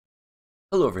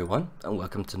Hello everyone, and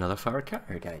welcome to another Fire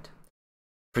Carrier Guide.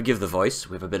 Forgive the voice,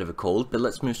 we have a bit of a cold, but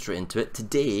let's move straight into it.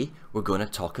 Today, we're going to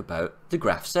talk about the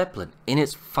Graf Zeppelin in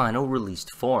its final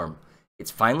released form.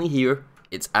 It's finally here,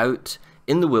 it's out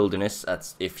in the wilderness,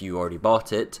 that's if you already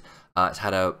bought it. It's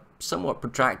had a somewhat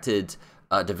protracted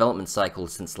development cycle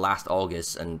since last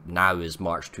August, and now is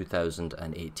March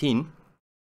 2018.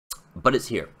 But it's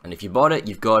here, and if you bought it,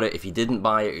 you've got it. If you didn't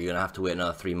buy it, you're going to have to wait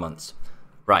another 3 months.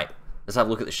 Right. Let's have a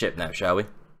look at the ship now, shall we?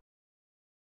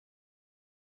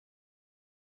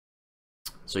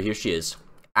 So here she is.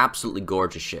 Absolutely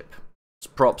gorgeous ship. It's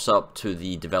props up to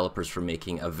the developers for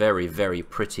making a very, very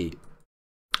pretty,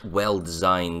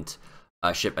 well-designed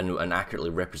ship and accurately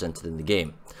represented in the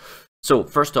game. So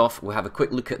first off, we'll have a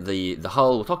quick look at the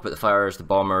hull. We'll talk about the fires, the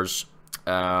bombers,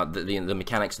 the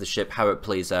mechanics of the ship, how it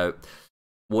plays out,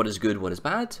 what is good, what is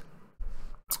bad.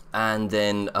 And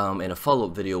then in a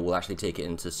follow-up video, we'll actually take it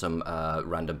into some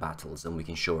random battles, and we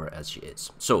can show her as she is.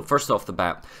 So first off the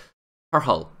bat, her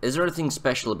hull. Is there anything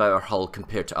special about her hull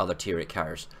compared to other tier 8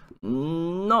 carriers?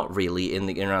 Not really. In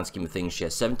the grand scheme of things, she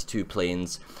has 72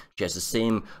 planes. She has the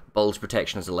same bulge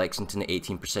protection as the Lexington at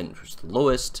 18%, which is the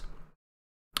lowest.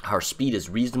 Her speed is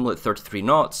reasonable at 33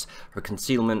 knots. Her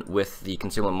concealment with the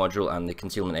concealment module and the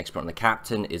concealment expert on the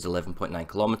captain is 11.9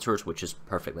 kilometers, which is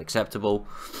perfectly acceptable.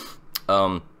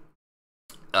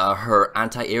 Her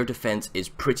anti-air defense is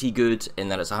pretty good in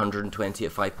that it's 120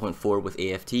 at 5.4 with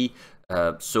AFT.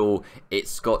 So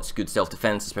it's got good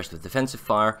self-defense, especially with defensive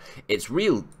fire. Its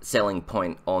real selling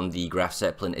point on the Graf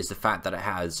Zeppelin is the fact that it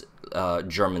has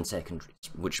German secondaries,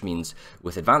 which means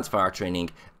with advanced fire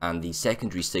training and the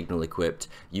secondary signal equipped,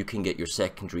 you can get your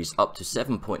secondaries up to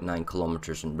 7.9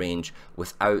 kilometers in range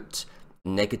without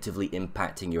negatively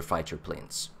impacting your fighter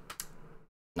planes.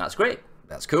 That's great.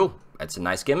 That's cool. It's a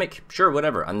nice gimmick. Sure,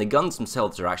 whatever. And the guns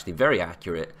themselves are actually very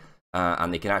accurate.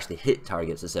 And they can actually hit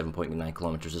targets at 7.9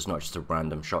 kilometers. It's not just a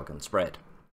random shotgun spread.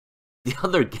 The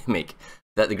other gimmick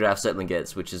that the Graf Zeppelin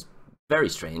gets, which is very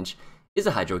strange, is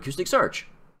a hydroacoustic surge.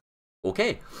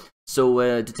 Okay,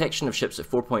 so detection of ships at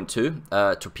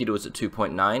 4.2, torpedoes at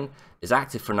 2.9, is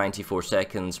active for 94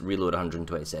 seconds, reload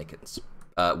 120 seconds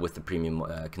with the premium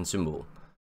consumable.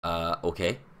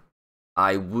 Okay,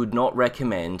 I would not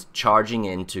recommend charging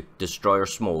in to destroyer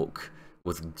smoke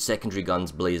with secondary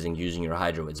guns blazing using your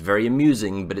hydro. It's very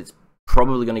amusing, but it's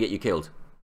probably going to get you killed.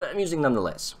 But amusing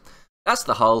nonetheless. That's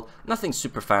the hull. Nothing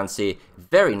super fancy.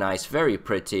 Very nice, very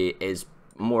pretty. Is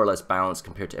more or less balanced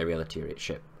compared to every other tier 8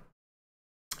 ship.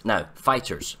 Now,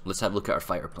 fighters. Let's have a look at our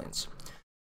fighter planes.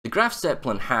 The Graf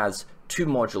Zeppelin has two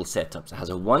module setups. It has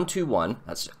a 1-2-1.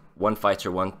 That's one fighter,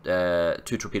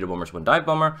 two torpedo bombers, one dive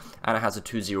bomber, and it has a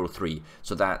 2-0-3.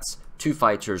 So that's two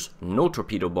fighters, no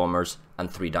torpedo bombers,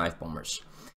 and 3 dive bombers.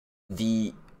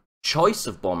 The choice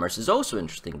of bombers is also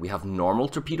interesting. We have normal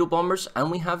torpedo bombers,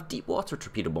 and we have deep water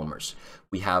torpedo bombers.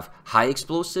 We have high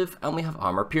explosive, and we have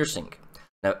armor piercing.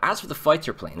 Now, as for the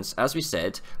fighter planes, as we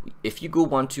said, if you go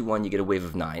 1-2-1, you get a wave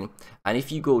of 9, and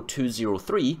if you go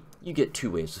 2-0-3, you get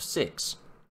 2 waves of 6.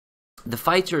 The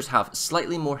fighters have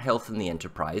slightly more health than the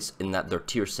Enterprise, in that they're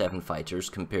tier 7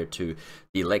 fighters compared to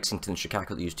the Lexington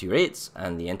Chicago that use tier 8s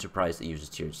and the Enterprise that uses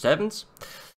tier 7s.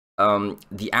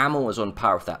 The ammo is on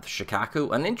par with that of the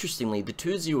Chicago, and interestingly, the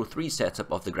 203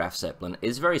 setup of the Graf Zeppelin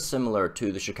is very similar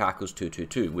to the Chicago's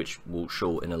 222, which we'll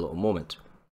show in a little moment.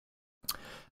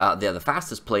 They're the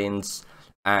fastest planes,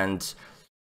 and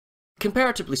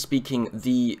comparatively speaking,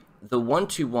 the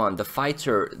 1-2-1, the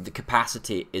fighter, the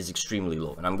capacity is extremely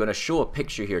low. And I'm going to show a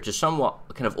picture here to somewhat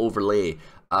kind of overlay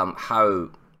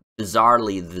how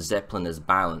bizarrely the Zeppelin is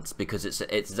balanced, because it's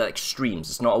the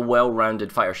extremes. It's not a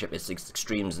well-rounded fighter ship, it's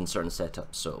extremes in certain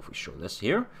setups. So if we show this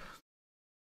here.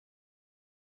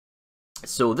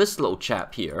 So this little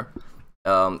chap here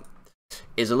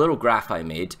is a little graph I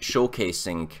made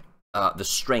showcasing the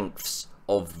strengths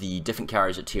of the different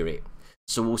carriers at tier 8.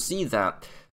 So we'll see that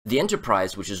the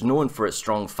Enterprise, which is known for its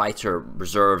strong fighter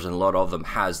reserves, and a lot of them,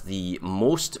 has the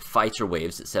most fighter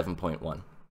waves at 7.1.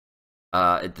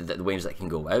 The waves that can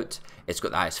go out. It's got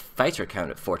the highest fighter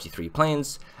count at 43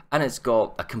 planes, and it's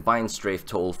got a combined strafe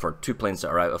total for 2 planes that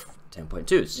are out of 10.2.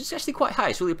 So it's actually quite high,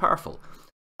 it's really powerful.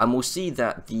 And we'll see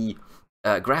that the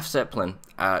Graf Zeppelin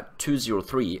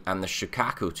 203 and the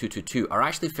Chicago 222 are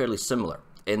actually fairly similar,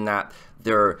 in that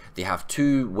they have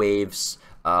 2 waves.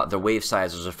 Their wave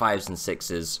sizes are 5s and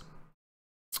 6s.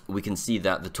 We can see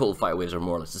that the total fire waves are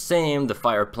more or less the same. The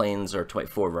fire planes are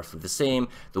 24, roughly the same.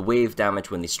 The wave damage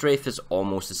when they strafe is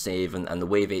almost the same, and the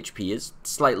wave HP is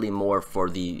slightly more for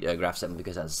the Graf Zeppelin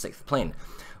because it has a 6th plane.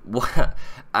 But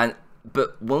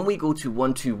when we go to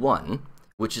 1-2-1,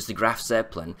 which is the Graf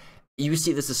Zeppelin, you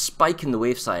see there's a spike in the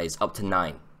wave size up to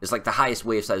 9. It's like the highest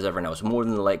wave size ever now. It's more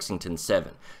than the Lexington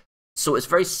 7. So it's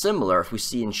very similar, if we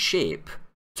see in shape,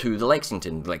 to the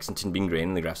Lexington being grey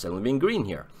and the Graf Zeppelin being green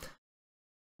here.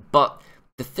 But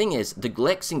the thing is, the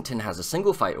Lexington has a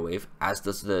single fighter wave, as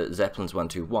does the Zeppelin's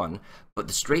 121, but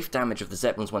the strafe damage of the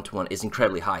Zeppelin's 121 is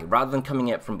incredibly high. Rather than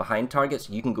coming out from behind targets,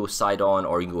 you can go side on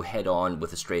or you can go head on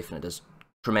with a strafe and it does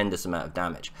tremendous amount of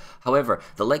damage. However,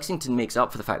 the Lexington makes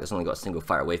up for the fact that it's only got a single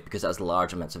fire wave because it has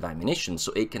large amounts of ammunition,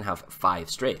 so it can have 5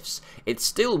 strafes. It's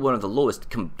still one of the lowest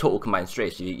total combined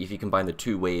strafes if you combine the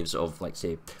 2 waves of, like,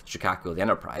 say, Shikaku or the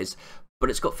Enterprise,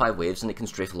 but it's got 5 waves and it can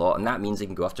strafe a lot, and that means it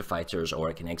can go after fighters, or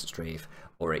it can exit strafe,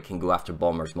 or it can go after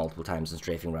bombers multiple times and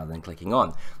strafing rather than clicking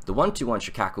on. The 121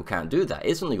 Shikaku can't do that.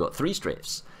 It's only got 3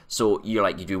 strafes. So you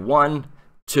do 1,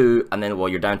 2, and then, well,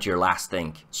 you're down to your last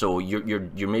thing. So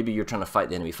maybe you're trying to fight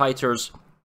the enemy fighters,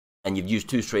 and you've used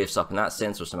 2 strafes up in that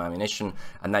sense with some ammunition,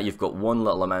 and now you've got 1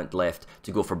 little amount left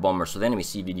to go for bombers, so the enemy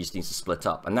CB just needs to split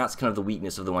up. And that's kind of the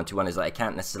weakness of the 121, is that it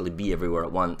can't necessarily be everywhere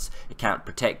at once, it can't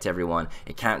protect everyone,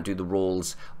 it can't do the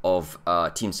roles of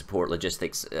team support,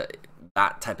 logistics,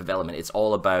 that type of element. It's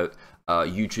all about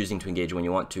you choosing to engage when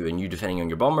you want to, and you defending on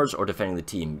your bombers or defending the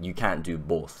team. You can't do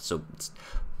both. So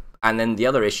and then the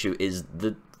other issue is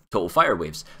the total fire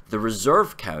waves. The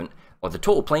reserve count, or the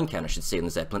total plane count I should say, in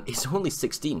the Zeppelin is only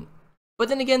 16. But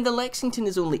then again, the Lexington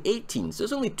is only 18, so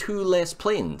there's only 2 less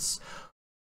planes.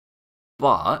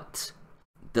 But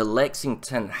the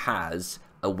Lexington has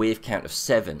a wave count of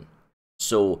 7,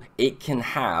 so it can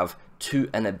have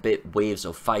 2 and a bit waves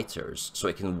of fighters. So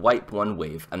it can wipe 1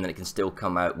 wave, and then it can still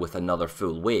come out with another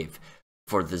full wave.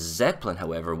 For the Zeppelin,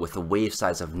 however, with a wave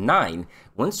size of 9,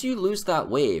 once you lose that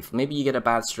wave, maybe you get a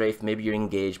bad strafe, maybe you're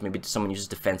engaged, maybe someone uses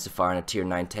defensive fire in a tier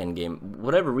 9-10 game,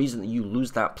 whatever reason that you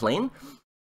lose that plane,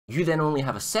 you then only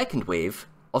have a second wave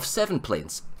of 7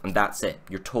 planes, and that's it.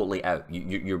 You're totally out.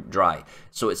 You're dry.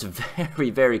 So it's very,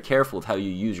 very careful of how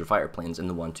you use your fighter planes in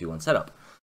the 121 setup.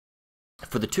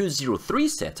 For the 203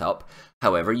 setup,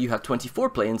 however, you have 24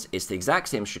 planes. It's the exact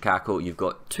same Shikaku. You've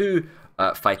got 2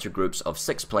 fighter groups of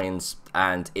 6 planes,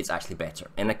 and it's actually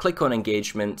better. In a click-on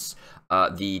engagements,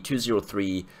 the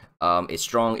 203 is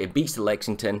strong. It beats the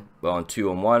Lexington on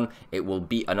 2-on-1. It will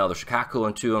beat another Shikaku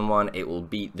on 2-on-1. It will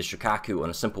beat the Shikaku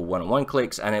on a simple 1-on-1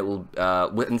 clicks, and it will,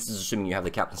 and this is assuming you have the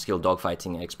captain skill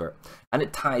dogfighting expert. And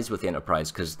it ties with the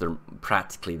Enterprise because they're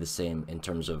practically the same in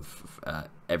terms of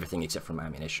everything except for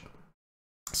ammunition.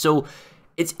 So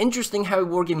it's interesting how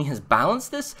Wargaming has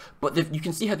balanced this, but you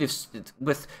can see how they've,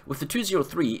 with the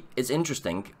 203, it's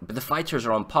interesting, but the fighters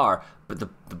are on par, but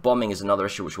the bombing is another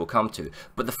issue which we'll come to.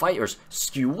 But the fighters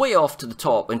skew way off to the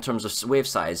top in terms of wave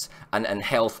size and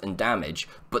health and damage,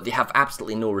 but they have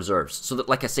absolutely no reserves. So that,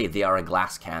 like I say, they are a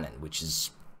glass cannon, which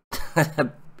is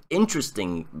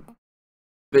interesting,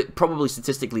 but probably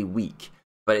statistically weak.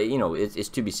 But, you know, it's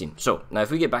to be seen. So, now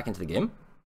if we get back into the game,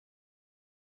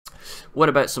 what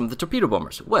about some of the torpedo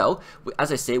bombers? Well,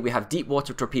 as I say, we have deep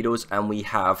water torpedoes and we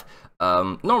have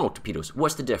normal torpedoes.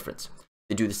 What's the difference?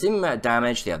 They do the same amount of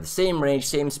damage, they have the same range,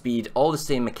 same speed, all the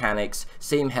same mechanics,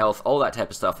 same health, all that type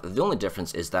of stuff. The only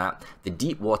difference is that the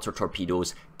deep water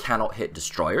torpedoes cannot hit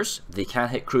destroyers, they can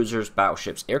hit cruisers,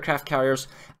 battleships, aircraft carriers,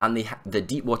 and the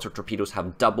deep water torpedoes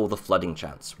have double the flooding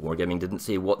chance. Wargaming didn't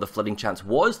say what the flooding chance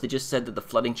was, they just said that the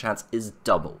flooding chance is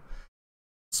double.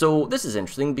 So this is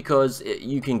interesting because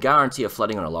you can guarantee a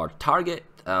flooding on a large target,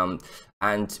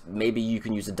 and maybe you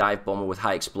can use a dive bomber with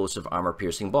high explosive armor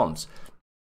piercing bombs.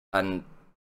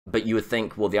 But you would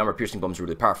think, well, the armor piercing bombs are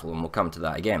really powerful, and we'll come to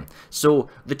that again. So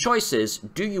the choice is,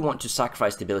 do you want to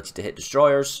sacrifice the ability to hit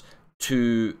destroyers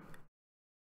to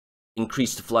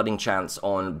increase the flooding chance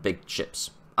on big ships?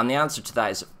 And the answer to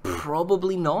that is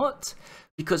probably not.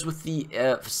 Because with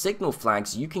the signal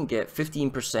flags, you can get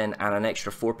 15% and an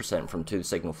extra 4% from 2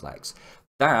 signal flags.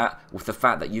 That, with the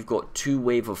fact that you've got 2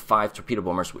 wave of 5 torpedo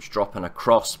bombers which drop in a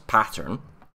cross pattern,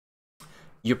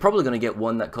 you're probably going to get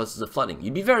one that causes a flooding.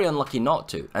 You'd be very unlucky not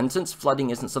to. And since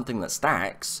flooding isn't something that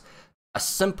stacks, a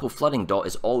simple flooding dot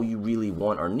is all you really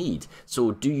want or need.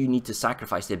 So do you need to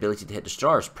sacrifice the ability to hit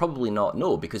destroyers? Probably not,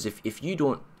 no. Because if you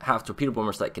don't have torpedo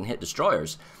bombers that can hit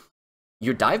destroyers,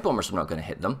 your dive bombers are not going to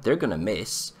hit them. They're going to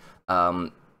miss,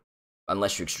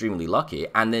 unless you're extremely lucky.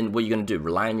 And then what are you going to do?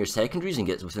 Rely on your secondaries and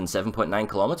get within 7.9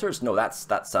 kilometers? No, that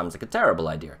sounds like a terrible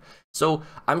idea. So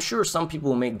I'm sure some people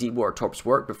will make deep water torps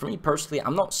work, but for me personally,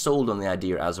 I'm not sold on the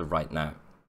idea as of right now.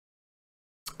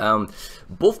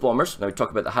 Both bombers, now we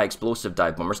talk about the high explosive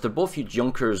dive bombers, they're both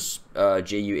Junkers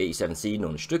Ju-87C,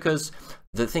 known as Stukas.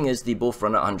 The thing is, they both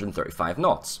run at 135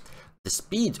 knots. The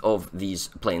speed of these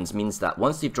planes means that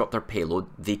once they've dropped their payload,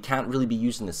 they can't really be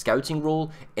used in the scouting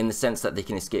role in the sense that they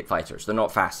can escape fighters. They're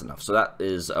not fast enough, so that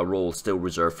is a role still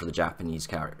reserved for the Japanese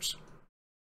carriers.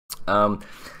 The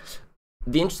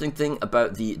interesting thing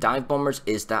about the dive bombers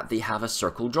is that they have a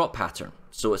circle drop pattern.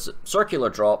 So it's a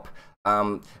circular drop.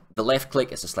 The left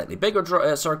click is a slightly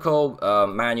bigger circle,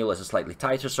 manual is a slightly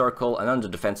tighter circle, and under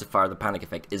defensive fire the panic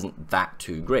effect isn't that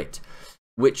too great.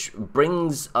 Which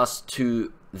brings us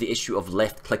to the issue of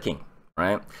left clicking,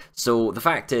 right? So the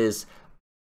fact is,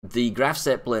 the Graf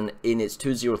Zeppelin in its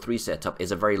 203 setup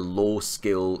is a very low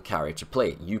skill carrier to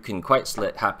play. You can quite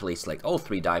happily select all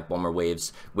 3 dive bomber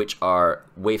waves, which are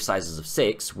wave sizes of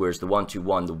 6, whereas the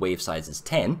 121, the wave size is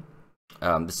 10.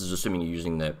 This is assuming you're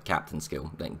using the captain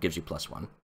skill, that gives you +1.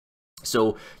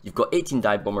 So you've got 18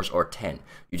 dive bombers or 10.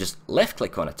 You just left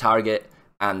click on a target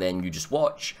and then you just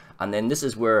watch. And then this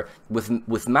is where,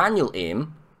 with manual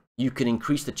aim, you can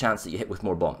increase the chance that you hit with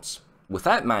more bombs.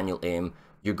 Without manual aim,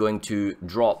 you're going to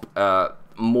drop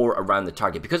more around the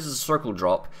target. Because it's a circle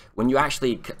drop, when you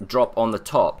actually drop on the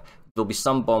top, there'll be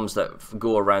some bombs that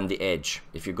go around the edge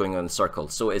if you're going on the circle.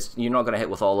 So you're not going to hit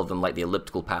with all of them like the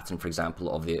elliptical pattern, for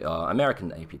example, of the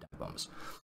American AP dive bombs.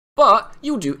 But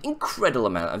you'll do incredible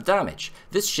amount of damage.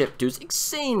 This ship does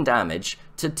insane damage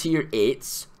to tier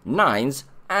 8s, 9s,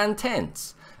 and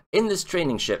 10s. In this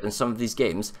training ship, in some of these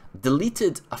games,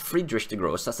 deleted a Friedrich de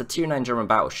Gross, that's a tier 9 German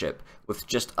battleship, with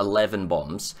just 11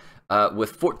 bombs.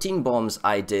 With 14 bombs,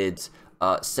 I did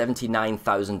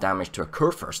 79,000 damage to a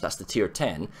Kurfürst, that's the tier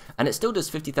 10, and it still does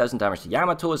 50,000 damage to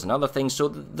Yamatos and other things, so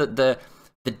the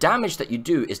damage that you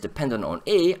do is dependent on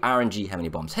A, RNG, how many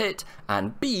bombs hit,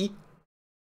 and B,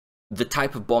 the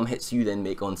type of bomb hits you then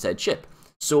make on said ship.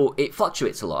 So it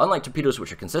fluctuates a lot. Unlike torpedoes,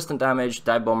 which are consistent damage,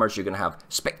 dive bombers, you're going to have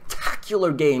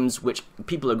spectacular games, which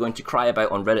people are going to cry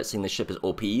about on Reddit saying the ship is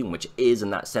OP, which it is in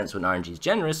that sense when RNG is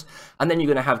generous. And then you're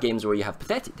going to have games where you have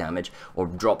pathetic damage, or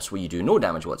drops where you do no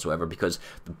damage whatsoever because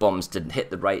the bombs didn't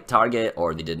hit the right target,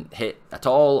 or they didn't hit at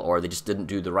all, or they just didn't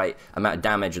do the right amount of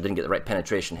damage, or didn't get the right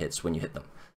penetration hits when you hit them.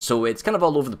 So it's kind of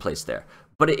all over the place there.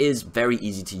 But it is very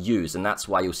easy to use, and that's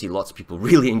why you'll see lots of people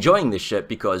really enjoying this ship,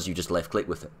 because you just left click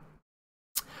with it.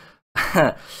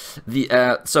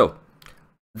 So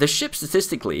the ship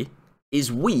statistically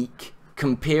is weak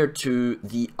compared to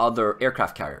the other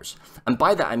aircraft carriers, and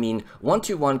by that I mean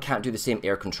 121 can't do the same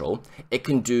air control. It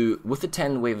can do, with the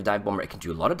 10 wave of dive bomber, it can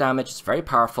do a lot of damage, it's very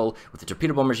powerful. With the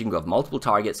torpedo bombers you can go have multiple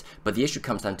targets, but the issue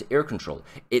comes down to air control.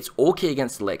 It's okay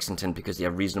against the Lexington because they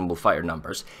have reasonable fighter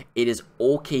numbers. It is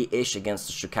okay-ish against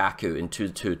the Shikaku in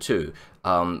 222,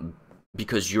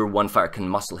 because your one fighter can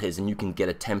muscle his and you can get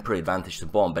a temporary advantage to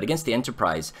bomb. But against the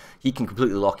Enterprise, he can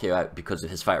completely lock you out because of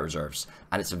his fighter reserves.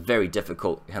 And it's a very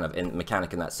difficult kind of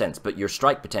mechanic in that sense. But your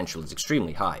strike potential is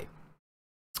extremely high.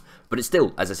 But it's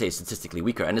still, as I say, statistically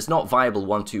weaker. And it's not viable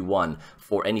 1-2-1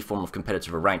 for any form of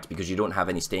competitive or ranked, because you don't have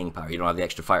any staying power. You don't have the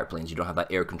extra fighter planes. You don't have that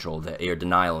air control, the air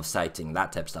denial of sighting,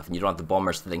 that type of stuff. And you don't have the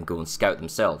bombers to then go and scout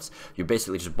themselves. You're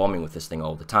basically just bombing with this thing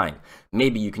all the time.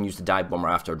 Maybe you can use the dive bomber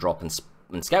after a drop and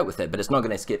scout with it, but it's not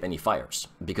going to escape any fires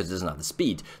because it doesn't have the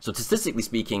speed. So statistically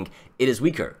speaking, it is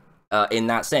weaker in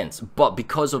that sense. But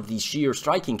because of the sheer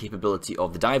striking capability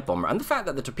of the dive bomber and the fact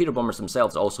that the torpedo bombers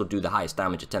themselves also do the highest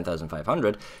damage at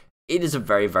 10,500, it is a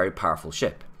very, very powerful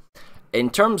ship. In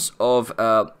terms of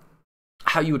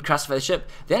how you would classify the ship,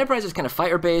 the Enterprise is kind of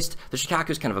fighter-based, the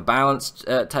Shikaku is kind of a balanced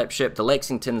type ship, the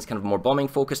Lexington is kind of more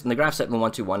bombing-focused, and the Graf Zeppelin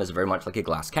 121 is very much like a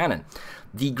glass cannon.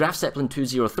 The Graf Zeppelin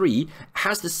 203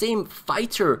 has the same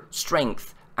fighter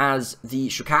strength as the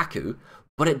Shikaku,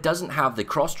 but it doesn't have the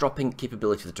cross-dropping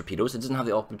capability of the torpedoes, it doesn't have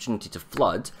the opportunity to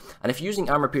flood, and if you're using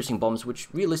armor-piercing bombs,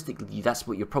 which realistically that's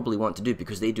what you probably want to do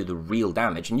because they do the real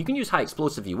damage, and you can use high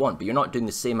explosive if you want, but you're not doing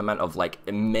the same amount of like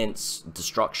immense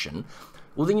destruction,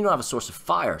 well then you don't have a source of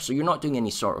fire, so you're not doing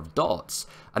any sort of dots.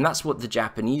 And that's what the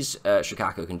Japanese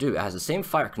Shikaku can do. It has the same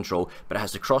fire control, but it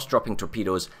has the cross-dropping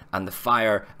torpedoes and the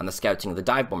fire and the scouting of the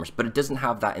dive bombers, but it doesn't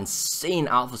have that insane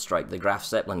alpha strike the Graf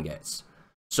Zeppelin gets.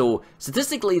 So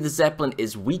statistically the Zeppelin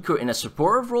is weaker in a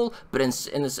supportive role, but as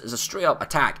a straight-up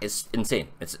attack, it's insane.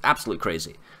 It's absolutely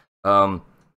crazy. And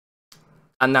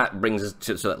that brings us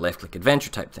to that left-click adventure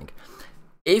type thing.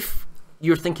 If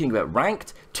you're thinking about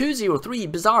ranked, 203,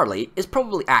 bizarrely, is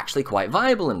probably actually quite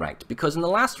viable in ranked, because in the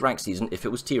last ranked season, if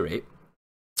it was tier 8,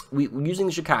 we were using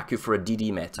the Shikaku for a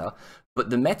DD meta, but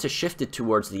the meta shifted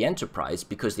towards the Enterprise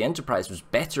because the Enterprise was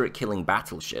better at killing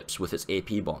battleships with its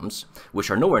AP bombs, which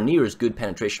are nowhere near as good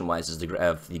penetration-wise as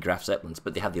the Graf Zeppelins,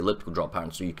 but they have the elliptical drop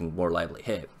pattern so you can more lively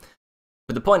hit.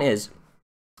 But the point is,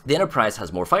 the Enterprise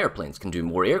has more fire planes, can do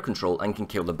more air control, and can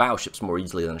kill the battleships more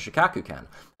easily than a Shikaku can.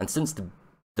 And since the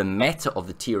the meta of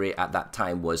the tier 8 at that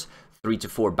time was 3 to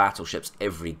 4 battleships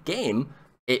every game,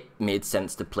 it made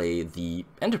sense to play the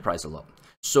Enterprise a lot.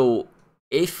 So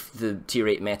if the tier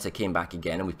 8 meta came back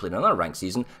again and we played another ranked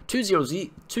season,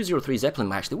 203 Zeppelin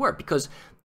might actually work, because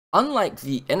unlike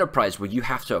the Enterprise where you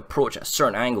have to approach at a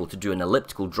certain angle to do an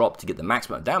elliptical drop to get the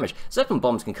maximum of damage, Zeppelin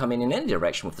bombs can come in any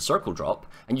direction with the circle drop,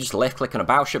 and you just left click on a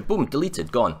battleship, boom,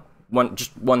 deleted, gone.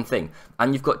 Just one thing.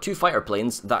 And you've got 2 fighter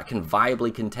planes that can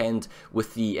viably contend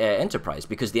with the Enterprise,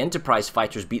 because the Enterprise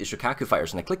fighters beat the Shikaku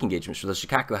fighters in a click engagement, so the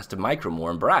Shikaku has to micro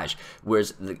more and barrage,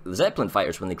 whereas the Zeppelin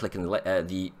fighters, when they click in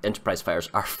the Enterprise fighters,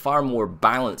 are far more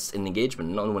balanced in engagement,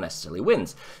 and no one necessarily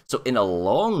wins. So in a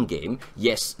long game,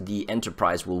 yes, the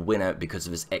Enterprise will win out because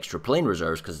of its extra plane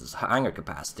reserves, because of its hangar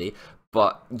capacity,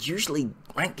 but usually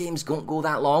ranked games don't go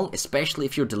that long, especially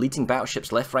if you're deleting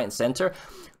battleships left, right, and center.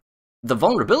 The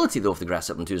vulnerability, though, of the Graf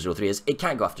Zeppelin 203 is it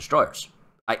can't go off destroyers.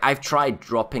 I've tried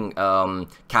dropping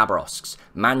Khabarosks,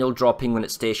 manual dropping when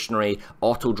it's stationary,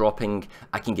 auto dropping.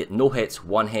 I can get no hits,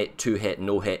 1 hit, 2 hit,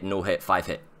 no hit, no hit, 5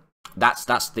 hit. That's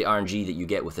the RNG that you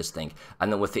get with this thing.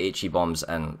 And then with the HE bombs,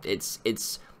 and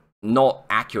it's not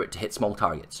accurate to hit small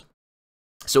targets.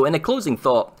 So in a closing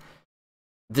thought,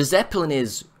 the Zeppelin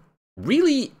is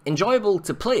really enjoyable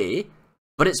to play,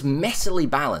 but it's messily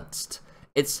balanced.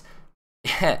 It's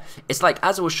like,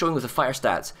 as I was showing with the fire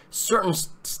stats, certain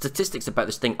statistics about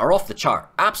this thing are off the chart,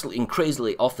 absolutely and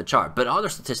crazily off the chart, but other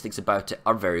statistics about it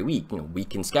are very weak,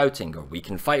 weak in scouting or weak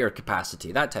in fire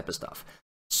capacity, that type of stuff.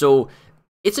 So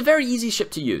it's a very easy ship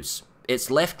to use.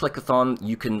 It's left clickathon.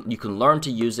 You can learn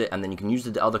to use it, and then you can use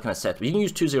the other kind of setup. You can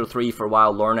use 203 for a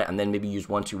while, learn it, and then maybe use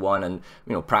 121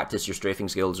 and practice your strafing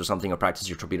skills or something, or practice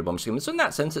your torpedo bomb skills. So in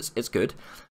that sense, it's good.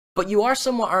 But you are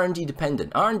somewhat RNG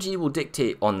dependent. RNG will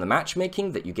dictate on the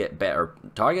matchmaking that you get better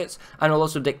targets, and will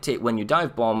also dictate when you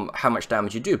dive bomb how much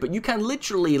damage you do. But you can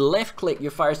literally left click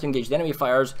your fires to engage the enemy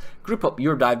fires, group up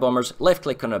your dive bombers, left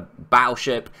click on a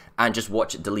battleship, and just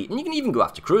watch it delete. And you can even go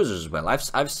after cruisers as well.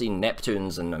 I've seen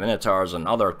Neptunes and Minotaurs and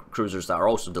other cruisers that are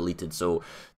also deleted. So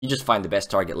you just find the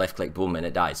best target, left click, boom, and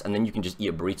it dies. And then you can just eat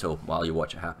a burrito while you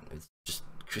watch it happen.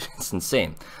 It's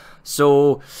insane.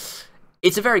 So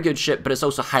it's a very good ship, but it's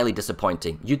also highly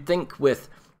disappointing. You'd think with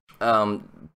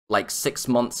like 6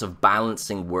 months of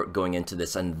balancing work going into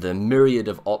this, and the myriad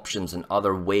of options and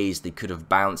other ways they could have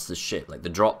balanced the ship, like the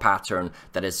drop pattern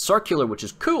that is circular, which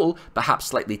is cool, perhaps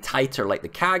slightly tighter like the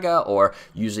Kaga, or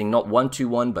using not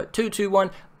 121 but 221,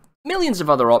 millions of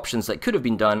other options that could have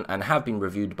been done and have been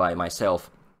reviewed by myself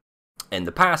in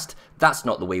the past. That's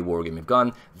not the way Wargame have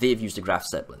gone. They've used a Graf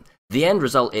Zeppelin. The end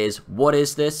result is, what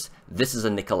is this? This is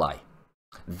a Nikolai.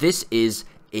 This is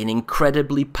an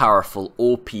incredibly powerful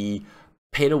OP,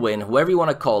 pay to win, whoever you want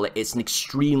to call it. It's an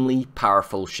extremely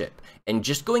powerful ship. And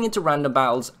just going into random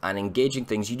battles and engaging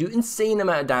things, you do insane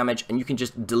amount of damage, and you can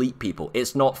just delete people.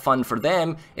 It's not fun for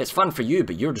them, it's fun for you,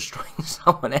 but you're destroying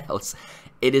someone else.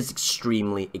 It is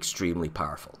extremely, extremely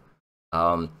powerful.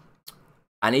 And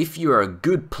if you're a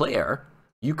good player,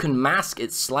 you can mask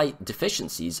its slight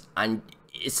deficiencies, and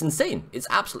it's insane. It's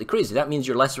absolutely crazy. That means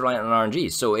you're less reliant on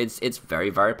RNG, so it's very,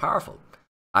 very powerful.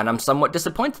 And I'm somewhat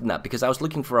disappointed in that, because I was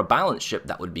looking for a balanced ship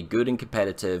that would be good and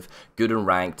competitive, good and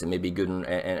ranked, and maybe good in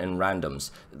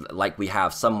randoms, like we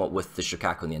have somewhat with the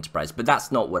Shikaku and the Enterprise. But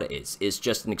that's not what it is. It's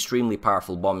just an extremely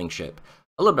powerful bombing ship,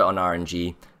 a little bit on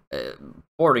RNG,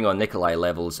 bordering on Nikolai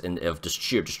levels of just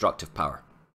sheer destructive power.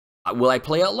 Will I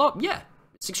play it a lot? Yeah,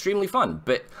 it's extremely fun,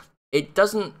 but it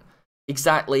doesn't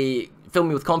exactly fill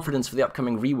me with confidence for the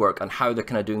upcoming rework on how they're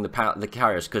kind of doing the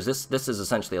carriers, because this is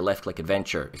essentially a left-click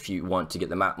adventure if you want to get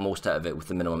the most out of it with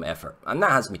the minimum effort, and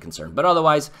that has me concerned. But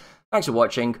otherwise, thanks for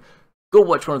watching. Go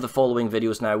watch one of the following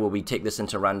videos now where we take this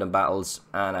into random battles,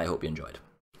 and I hope you enjoyed.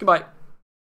 Goodbye.